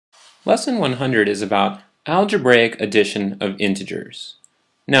Lesson 100 is about algebraic addition of integers.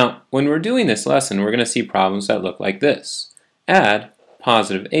 Now, when we're doing this lesson, we're going to see problems that look like this. Add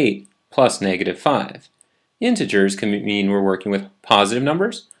positive 8 plus negative 5. Integers can mean we're working with positive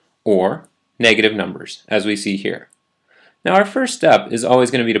numbers or negative numbers, as we see here. Now, our first step is always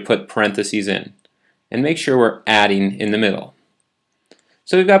going to be to put parentheses in and make sure we're adding in the middle.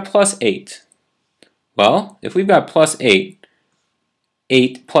 So we've got plus 8. Well, if we've got plus 8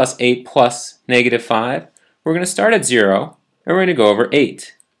 plus 8 plus negative 5, we're going to start at 0 and we're going to go over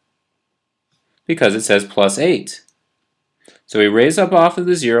 8 because it says plus 8. So we raise up off of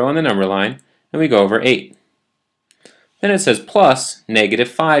the 0 on the number line and we go over 8. Then it says plus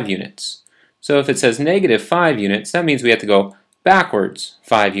negative 5 units. So if it says negative 5 units, that means we have to go backwards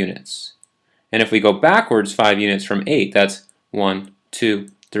 5 units. And if we go backwards 5 units from 8, that's 1, 2,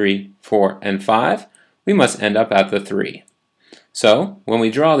 3, 4, and 5, we must end up at the 3. So, when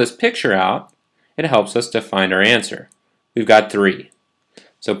we draw this picture out, it helps us to find our answer. We've got 3.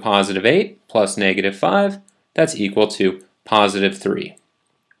 So positive 8 plus negative 5, that's equal to positive 3.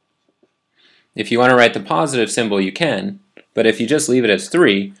 If you want to write the positive symbol, you can, but if you just leave it as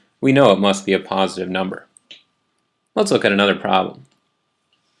 3, we know it must be a positive number. Let's look at another problem.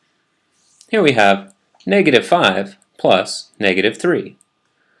 Here we have negative 5 plus negative 3.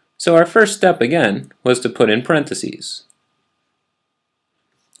 So our first step again was to put in parentheses.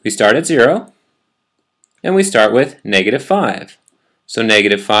 We start at 0, and we start with negative 5. So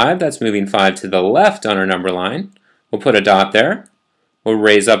negative 5, that's moving 5 to the left on our number line. We'll put a dot there. We'll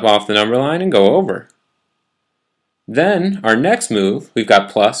raise up off the number line and go over. Then, our next move, we've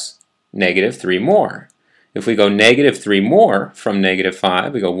got plus negative 3 more. If we go negative 3 more from negative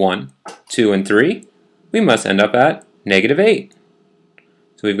 5, we go 1, 2, and 3, we must end up at negative 8.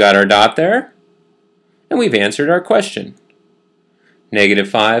 So we've got our dot there, and we've answered our question. Negative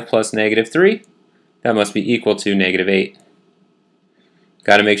 5 plus negative 3, that must be equal to negative 8.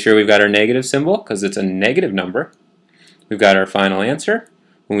 Got to make sure we've got our negative symbol because it's a negative number. We've got our final answer.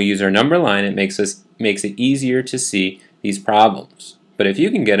 When we use our number line, it makes it easier to see these problems. But if you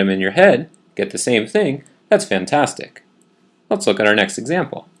can get them in your head, get the same thing, that's fantastic. Let's look at our next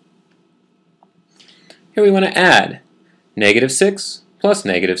example. Here we want to add negative 6 plus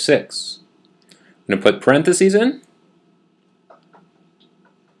negative 6. I'm going to put parentheses in.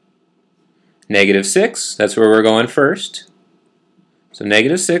 Negative 6, that's where we're going first. So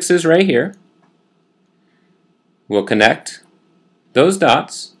negative 6 is right here. We'll connect those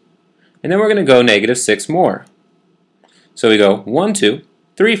dots, and then we're going to go negative 6 more. So we go 1, 2,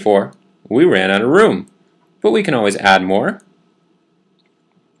 3, 4. We ran out of room, but we can always add more.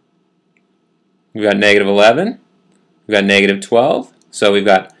 We've got negative 11. We've got negative 12. So we've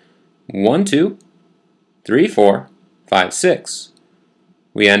got 1, 2, 3, 4, 5, 6.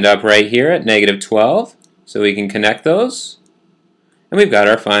 We end up right here at negative 12, so we can connect those. And we've got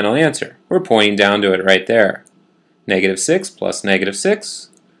our final answer. We're pointing down to it right there. Negative 6 plus negative 6,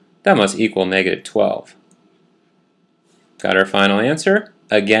 that must equal negative 12. Got our final answer.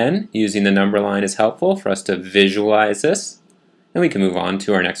 Again, using the number line is helpful for us to visualize this. And we can move on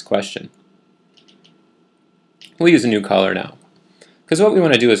to our next question. We'll use a new color now, because what we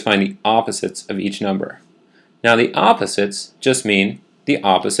want to do is find the opposites of each number. Now the opposites just mean the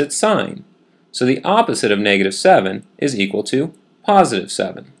opposite sign. So the opposite of negative 7 is equal to positive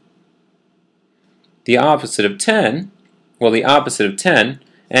 7. The opposite of 10, well, the opposite of 10,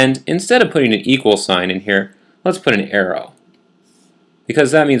 and instead of putting an equal sign in here, let's put an arrow, because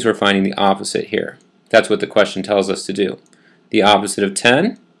that means we're finding the opposite here. That's what the question tells us to do. The opposite of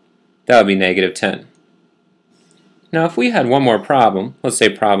 10, that would be negative 10. Now if we had one more problem, let's say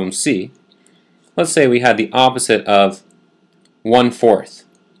problem C, let's say we had the opposite of 1/4.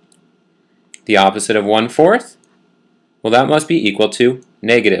 The opposite of 1/4, well, that must be equal to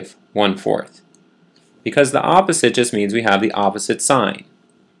negative 1/4. Because the opposite just means we have the opposite sign.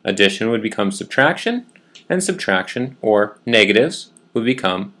 Addition would become subtraction, and subtraction, or negatives, would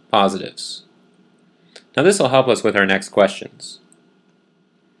become positives. Now this will help us with our next questions.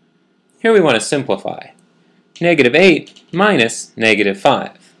 Here we want to simplify. Negative 8 minus negative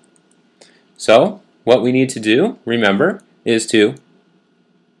 5. So, what we need to do, remember, is to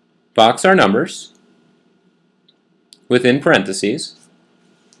box our numbers within parentheses,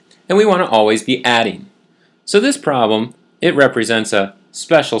 and we want to always be adding. So this problem, it represents a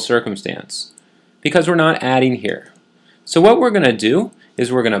special circumstance because we're not adding here. So what we're going to do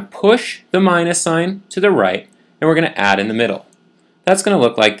is we're going to push the minus sign to the right and we're going to add in the middle. That's going to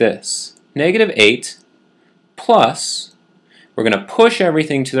look like this. Negative 8 plus, we're going to push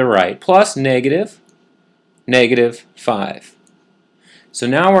everything to the right, plus negative 5. So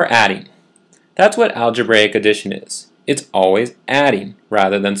now we're adding. That's what algebraic addition is. It's always adding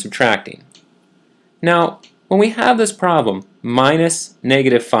rather than subtracting. Now, when we have this problem, minus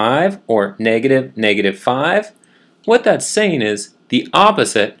 -5 or negative -5, what that's saying is the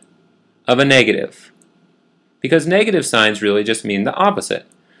opposite of a negative. Because negative signs really just mean the opposite.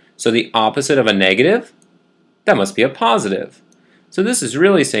 So the opposite of a negative, that must be a positive. So this is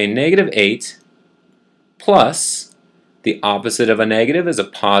really saying -8 plus the opposite of a negative is a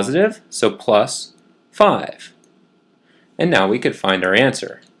positive, so plus 5. And now we could find our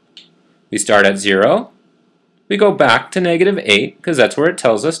answer. We start at 0. We go back to -8 because that's where it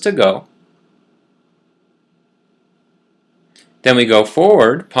tells us to go. Then we go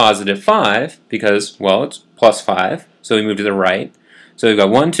forward positive 5 because, well, it's plus 5, so we move to the right. So we've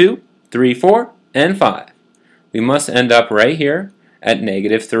got 1, 2, 3, 4, and 5. We must end up right here at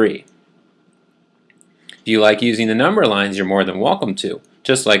 -3. If you like using the number lines, you're more than welcome to,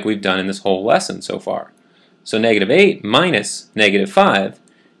 just like we've done in this whole lesson so far. So -8 minus -5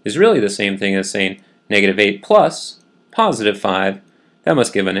 is really the same thing as saying -8 plus positive 5. That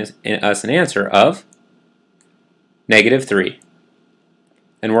must give us an answer of -3.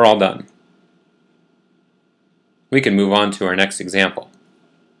 And we're all done. We can move on to our next example.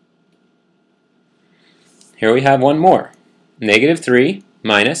 Here we have one more. -3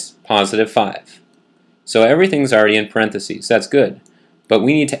 minus positive 5. So everything's already in parentheses. That's good. But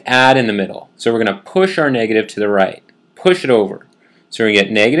we need to add in the middle. So we're going to push our negative to the right. Push it over. So we're going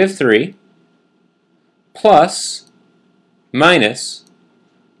to get -3 plus minus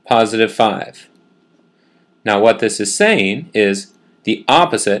positive 5. Now what this is saying is the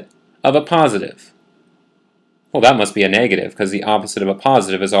opposite of a positive. Well, that must be a negative because the opposite of a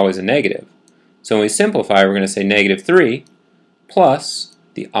positive is always a negative. So when we simplify, we're going to say -3 plus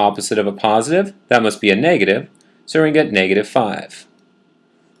the opposite of a positive, that must be a negative, so we're going to get -5.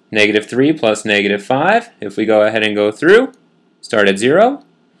 -3 plus -5, if we go ahead and go through, start at 0,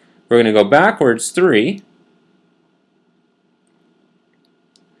 we're going to go backwards 3,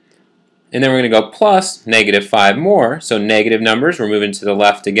 and then we're going to go plus -5 more, so negative numbers, we're moving to the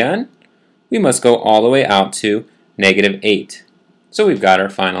left again. We must go all the way out to -8. So we've got our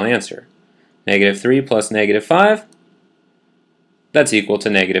final answer. -3 plus -5, that's equal to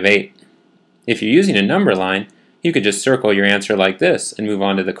 -8. If you're using a number line, you could just circle your answer like this and move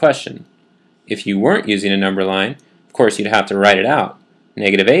on to the question. If you weren't using a number line, of course you'd have to write it out.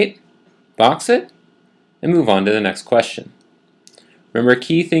 -8, box it, and move on to the next question. Remember, a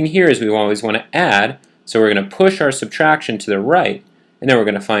key thing here is we always want to add, so we're going to push our subtraction to the right, and then we're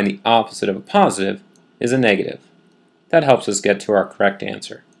going to find the opposite of a positive is a negative. That helps us get to our correct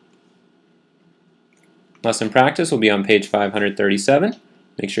answer. Lesson practice will be on page 537.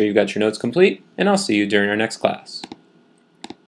 Make sure you've got your notes complete, and I'll see you during our next class.